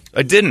them for?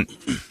 I didn't.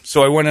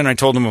 So I went in and I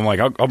told him, I'm like,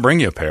 I'll bring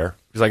you a pair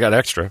because I got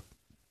extra.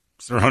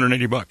 So they're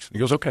 $180. He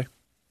goes, okay.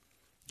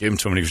 Gave them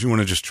to him, and he goes, you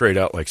want to just trade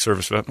out like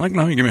service for that? I'm like,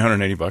 no, you give me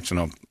 $180, and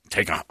I'll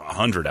take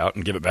 $100 out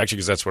and give it back to you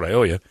because that's what I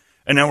owe you.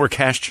 And now we're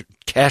cash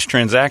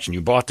transaction.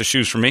 You bought the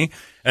shoes for me,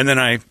 and then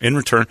in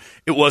return,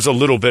 it was a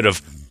little bit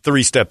of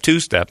 3-step,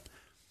 2-step.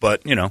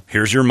 But, you know,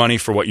 here's your money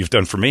for what you've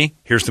done for me.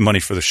 Here's the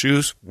money for the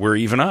shoes. We're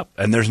even up.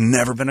 And there's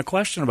never been a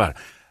question about it.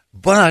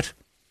 But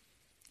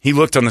he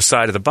looked on the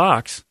side of the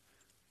box,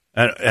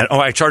 and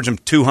I charged him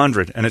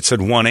 $200, and it said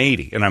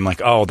 $180. And I'm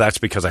like, oh, that's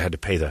because I had to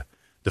pay the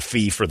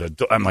fee for the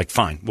 – I'm like,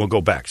 fine, we'll go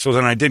back. So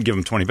then I did give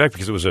him $20 back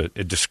because it was a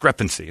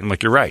discrepancy. I'm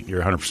like, you're right.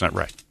 You're 100%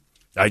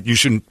 right. You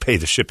shouldn't pay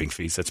the shipping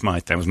fees.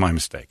 That was my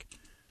mistake.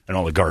 And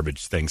all the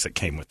garbage things that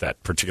came with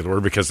that particular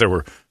order because it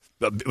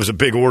was a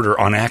big order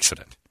on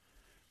accident.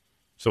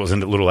 So it was a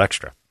little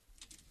extra.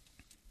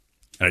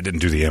 And I didn't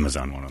do the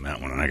Amazon one on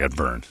that one, and I got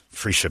burned.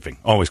 Free shipping.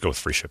 Always go with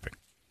free shipping.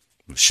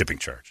 Shipping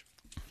charge.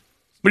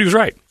 But he was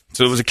right.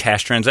 So it was a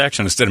cash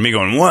transaction instead of me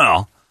going,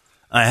 well,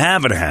 I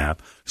happen to have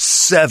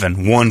 7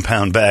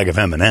 1-pound bag of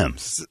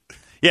M&Ms.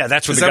 Yeah,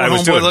 that's what the guy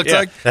was doing. Looked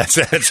like?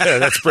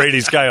 That's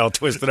Brady's guy all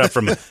twisted up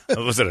from,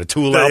 was it a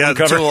Tool album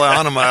cover? Tool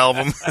Anima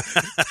album.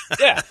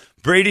 Yeah.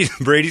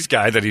 Brady's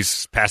guy that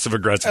he's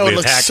passive-aggressively attacking.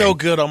 It looks so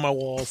good on my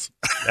walls.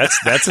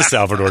 That's a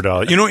Salvador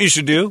Dali. You know what you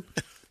should do?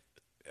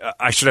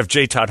 I should have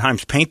J. Todd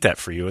Himes paint that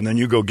for you, and then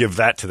you go give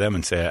that to them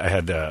and say, I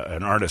had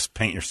an artist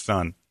paint your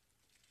son.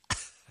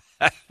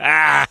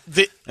 And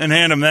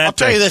hand him that. I'll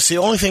tell you this. The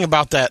only thing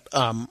about that,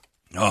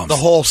 the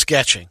whole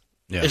sketching,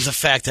 is the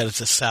fact that it's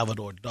a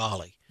Salvador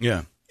Dali.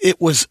 Yeah. It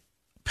was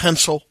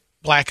pencil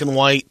black and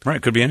white.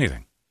 Right, could be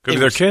anything. Could be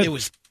their kid. It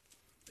was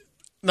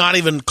not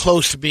even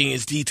close to being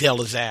as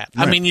detailed as that.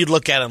 Right. I mean, you'd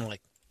look at him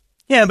like...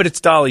 Yeah, but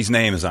it's Dolly's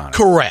name is on it.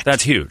 Correct.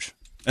 That's huge.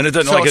 And it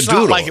doesn't So like it's a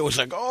doodle. not like it was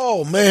like,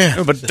 oh, man.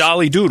 No, but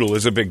Dolly Doodle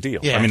is a big deal.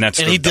 Yeah, I mean, that's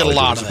and he did a Dolly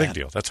lot Doodle's of a big that.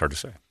 deal. That's hard to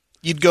say.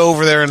 You'd go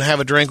over there and have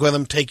a drink with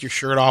him, take your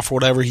shirt off or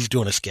whatever. He's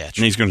doing a sketch.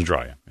 And he's going to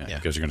draw you. Yeah.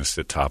 Because you're going to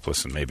sit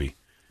topless and maybe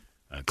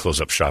close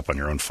up shop on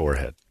your own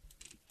forehead.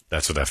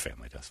 That's what that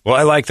family does. Well,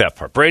 I like that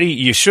part. Brady,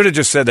 you should have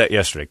just said that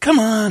yesterday. Come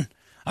on.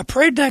 I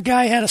prayed that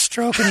guy had a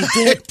stroke and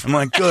he did. I'm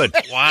like, good.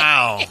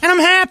 Wow. And I'm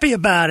happy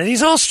about it.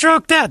 He's all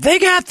stroked out. They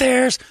got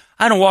theirs.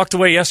 I done walked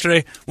away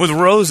yesterday with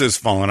roses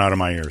falling out of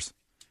my ears.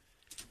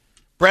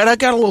 Brad, I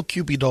got a little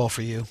Cupid doll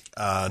for you.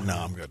 No,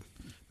 I'm good.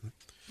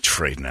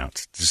 Trading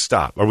out. Just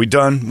stop. Are we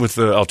done with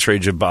the I'll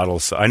trade you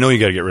bottles? I know you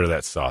got to get rid of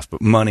that sauce,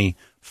 but money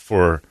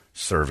for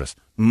service.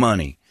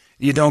 Money.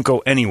 You don't go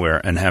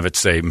anywhere and have it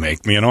say,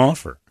 make me an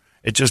offer.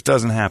 It just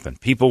doesn't happen.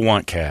 People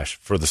want cash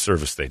for the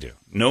service they do.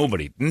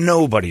 Nobody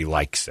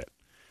likes it.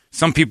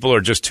 Some people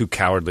are just too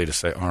cowardly to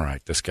say, all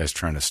right, this guy's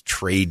trying to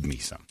trade me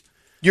some.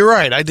 You're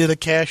right. I did a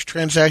cash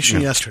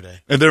transaction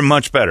yesterday. And they're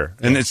much better.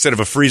 And instead of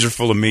a freezer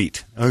full of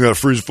meat, I got a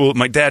freezer full.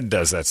 My dad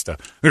does that stuff.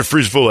 I got a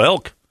freezer full of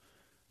elk.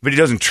 But he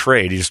doesn't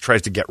trade. He just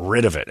tries to get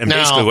rid of it. And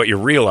basically what you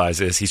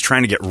realize is he's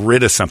trying to get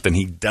rid of something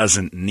he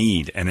doesn't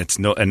need. And it's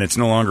no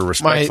longer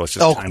respectful. My It's just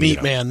elk time to meat get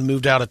out. man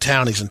moved out of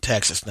town. He's in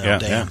Texas now. Yeah,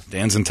 Dan. yeah.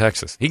 Dan's in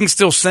Texas. He can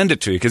still send it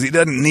to you because he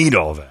doesn't need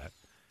all that.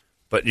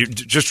 But you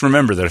just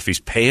remember that if he's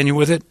paying you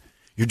with it,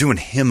 you're doing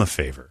him a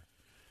favor.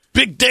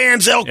 Big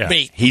Dan's elk Yeah.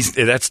 meat.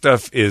 That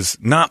stuff is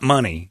not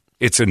money.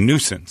 It's a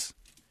nuisance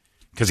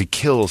because he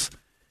kills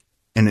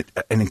an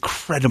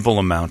incredible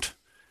amount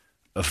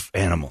of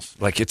animals.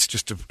 Like, it's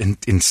just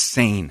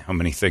insane how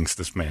many things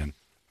this man.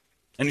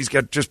 And he's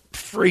got just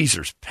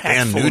freezers packed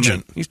Dan full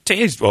Nugent. He's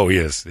tased. Oh, he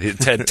is.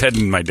 Ted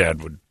and my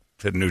dad would.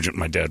 Ted Nugent and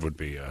my dad would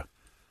be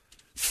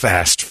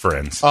fast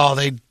friends. Oh,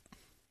 they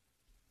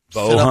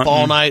Bow sit up hunting.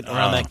 all night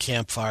around that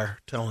campfire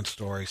telling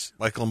stories.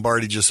 Mike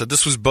Lombardi just said,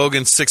 this was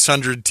Bogan's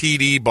 600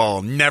 TD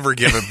ball. Never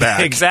give it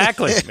back.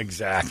 Exactly.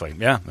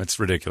 Yeah, that's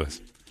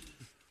ridiculous.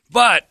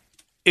 But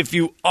if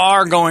you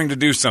are going to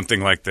do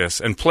something like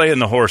this and play in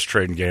the horse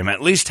trading game,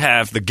 at least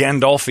have the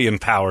Gandalfian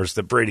powers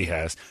that Brady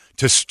has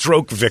to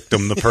stroke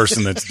victim the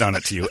person that's done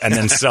it to you and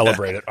then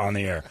celebrate it on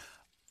the air.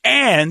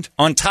 And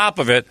on top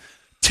of it,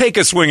 take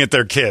a swing at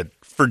their kid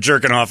for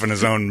jerking off in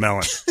his own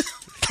melon.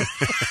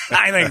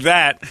 I think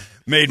that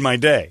made my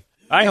day.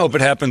 I hope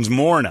it happens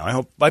more now. I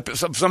hope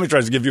somebody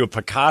tries to give you a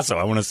Picasso.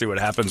 I want to see what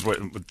happens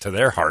to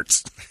their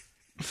hearts.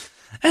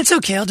 That's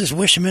okay. I'll just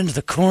wish him into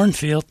the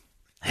cornfield.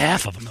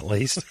 Half of them, at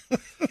least.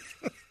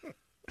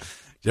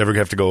 You ever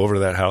have to go over to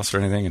that house or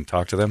anything and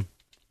talk to them?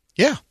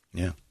 Yeah.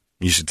 Yeah.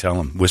 You should tell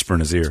him, whisper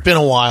in his ear. It's been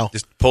a while.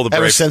 Just pull the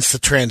Ever brake. since the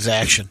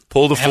transaction.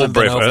 Pull the I full haven't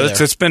been brake. over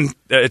there.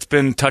 It's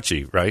been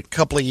touchy, right?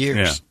 Couple of years.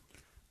 Yeah.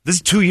 This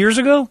is 2 years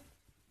ago?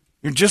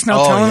 You're just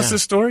now telling us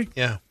this story?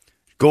 Yeah.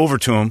 Go over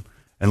to him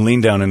and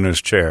lean down into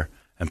his chair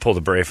and pull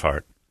the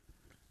Braveheart.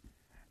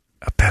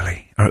 A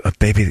belly, or a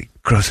baby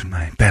that grows in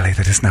my belly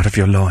that is not of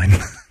your loin.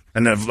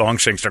 And then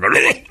Longshanks start going,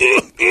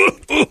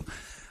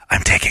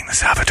 I'm taking the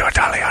Salvador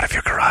Dali out of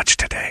your garage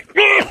today.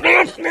 Get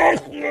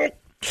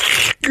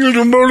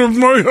him out of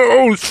my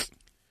house.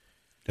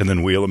 And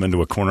then wheel him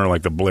into a corner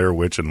like the Blair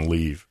Witch and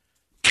leave.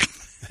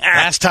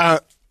 Last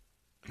time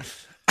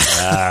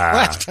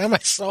I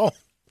saw him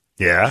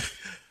Yeah?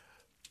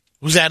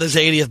 was at his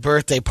 80th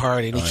birthday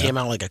party, and he came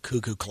out like a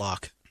cuckoo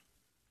clock.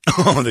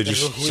 Oh, they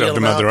just Wheel shoved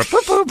him him out there. out.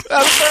 Boop, boop.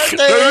 Happy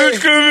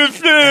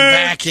birthday! And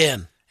back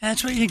in.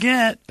 That's what you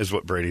get. Is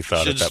what Brady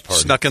thought at Should've that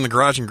party. snuck in the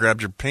garage and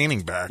grabbed your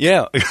painting back.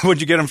 Yeah.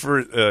 What'd you get him for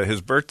his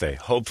birthday?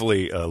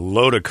 Hopefully a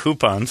load of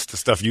coupons to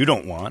stuff you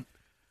don't want.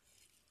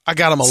 I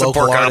got him a Some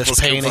local Porkopolis artist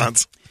painting.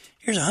 coupons.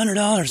 Here's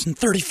 $100 and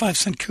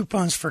 35-cent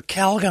coupons for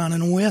Calgon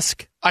and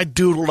Whisk. I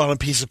doodled on a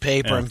piece of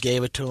paper and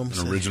gave it to him.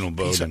 An original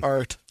piece of Bogan.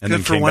 art. And Good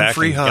then for came one back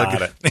free and hug.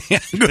 got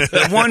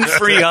it. One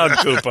free hug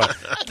coupon.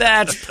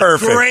 That's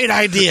perfect. Great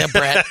idea,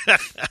 Brett.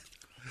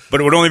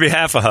 But it would only be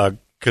half a hug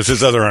because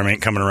his other arm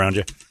ain't coming around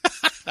you.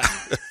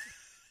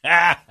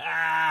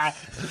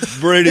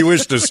 Brady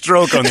wished a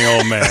stroke on the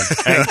old man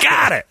and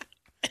got it.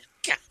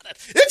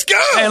 It's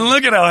good. And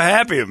look at how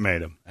happy it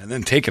made him. And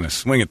then taking a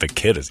swing at the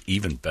kid is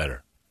even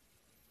better.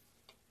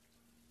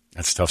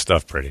 That's tough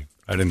stuff, Brady.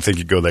 I didn't think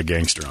you'd go that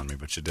gangster on me,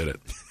 but you did it.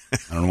 I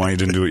don't know why you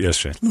didn't do it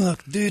yesterday.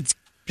 Look, dude's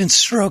been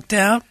stroked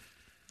out.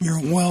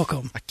 You're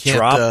welcome. I can't,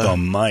 Drop the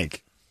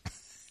mic.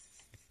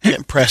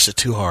 can't press it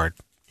too hard,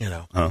 you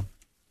know. Huh?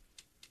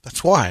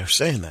 That's why I was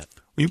saying that.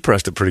 You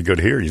pressed it pretty good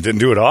here. You didn't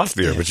do it off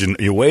the air, but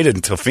you waited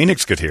until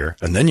Phoenix could hear,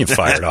 and then you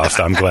fired off.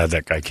 So I'm glad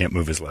that guy can't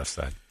move his left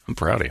side. I'm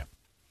proud of you.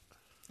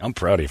 I'm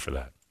proud of you for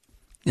that.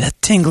 That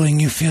tingling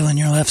you feel in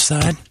your left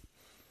side,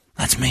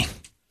 that's me.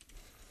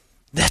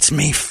 That's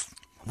me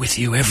with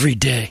you every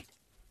day.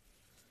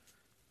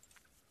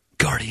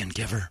 Guardian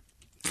giver.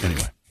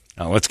 Anyway,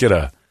 now let's get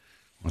a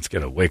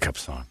wake up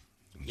song.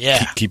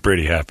 Yeah. Keep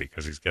Brady happy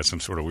because he's got some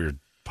sort of weird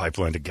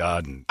pipeline to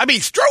God. And I mean,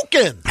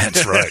 stroking.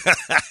 that's right.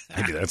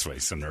 Maybe that's why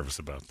he's so nervous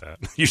about that.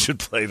 You should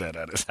play that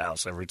at his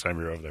house every time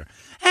you're over there.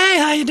 Hey,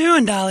 how you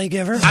doing, Dolly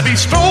Giver? I be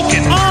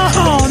stroking.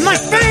 Oh, my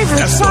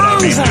favorite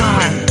song's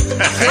on.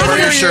 Wear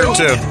your shirt,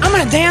 too. I'm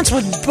going to dance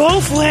with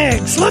both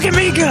legs. Look at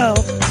me go.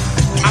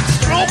 I'm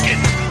stroking.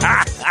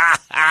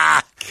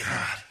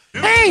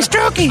 Hey,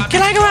 Strokey,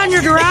 can I go out in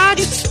your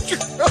garage?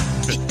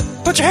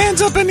 Put your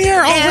hands up in the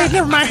air. Oh, wait,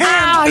 never mind.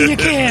 Oh, you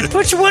can't.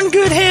 Put your one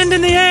good hand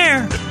in the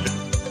air.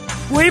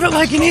 Wave it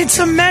like you need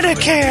some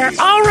Medicare.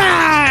 All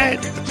right.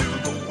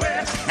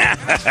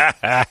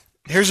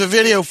 Here's a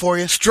video for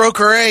you. Stroke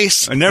or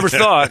ace. I never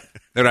thought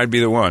that I'd be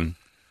the one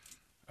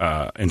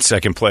in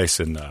second place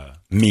in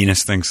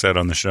meanest thing said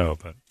on the show,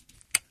 but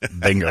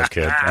bingo,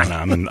 kid.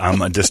 And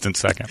I'm a distant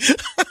second.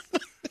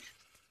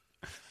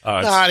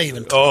 Not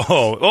even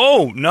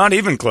close. Not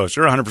even close.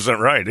 You're 100%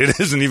 right. It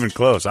isn't even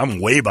close. I'm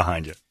way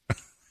behind you.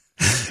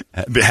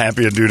 Be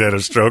happy a dude had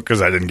a stroke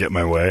because I didn't get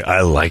my way.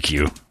 I like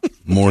you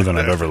more than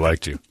I've ever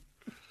liked you.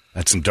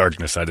 That's some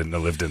darkness I didn't know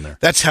lived in there.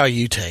 That's how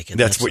you take it.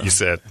 That's what you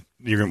said.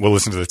 We'll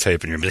listen to the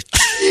tape and you're going to be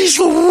like, jeez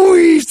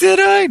Louise, did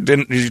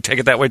you take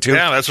it that way too?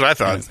 Yeah, that's what I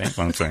thought. That's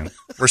what I'm saying.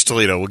 Where's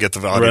Toledo? We'll get the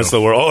The volume. rest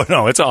of the world. Oh,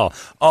 no, it's all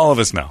of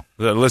us know.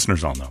 The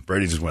listeners all know.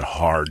 Brady just went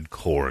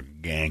hardcore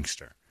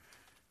gangster.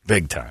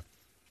 Big time.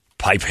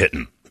 Pipe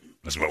hitting.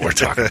 That's what we're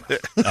talking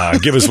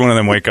about. Give us one of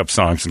them wake-up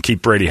songs and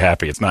keep Brady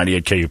happy. It's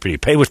 98 KUP.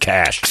 Pay with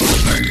cash.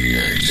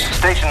 98.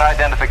 Station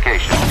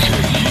identification.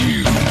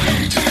 KUPD.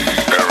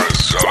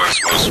 Arizona's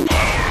most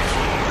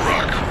powerful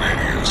rock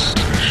radio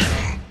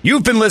station.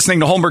 You've been listening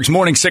to Holmberg's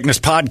Morning Sickness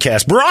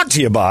Podcast, brought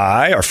to you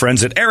by our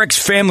friends at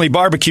Eric's Family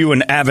Barbecue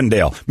in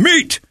Avondale.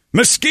 Meet,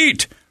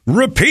 mesquite,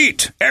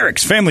 repeat.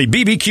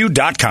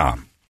 Eric'sFamilyBBQ.com.